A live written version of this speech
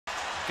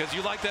because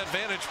you like that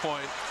vantage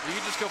point. You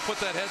can just go put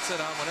that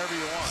headset on whenever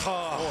you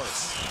want. Of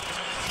course.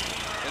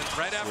 And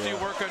right after you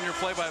work on your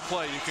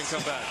play-by-play, you can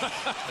come back.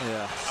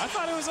 Yeah. I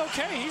thought it was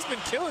okay. He's been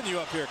killing you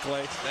up here,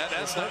 Klay.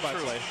 That's not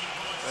true.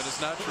 That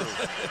is not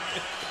true.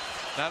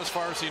 Not as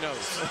far as he knows.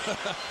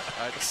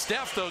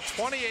 Steph, though,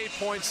 28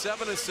 points,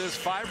 7 assists,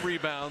 5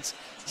 rebounds,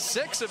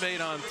 6 of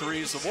 8 on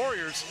threes. The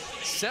Warriors,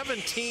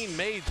 17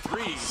 made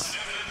threes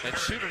and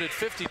shoot it at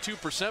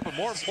 52%. But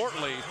more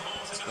importantly,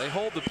 they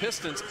hold the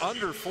Pistons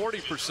under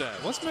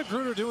 40%. What's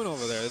Mcgruder doing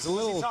over there? There's a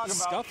little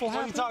scuffle happening.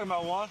 What are you talking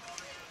about, Juan?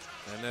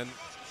 And then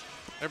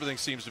everything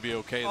seems to be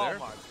okay there.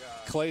 My God.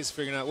 Klay's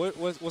figuring out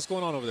what's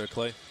going on over there,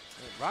 Klay.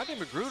 Rodney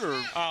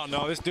Mcgruder. I don't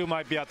know. This dude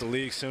might be out the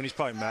league soon. He's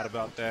probably mad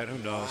about that. Who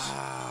knows?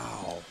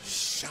 Wow.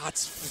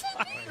 Shots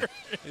fired.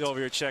 He's over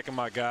here checking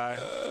my guy.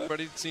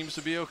 Everybody seems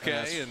to be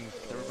okay, and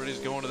everybody's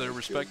going to their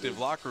respective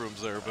locker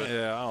rooms there. But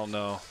yeah, I don't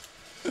know.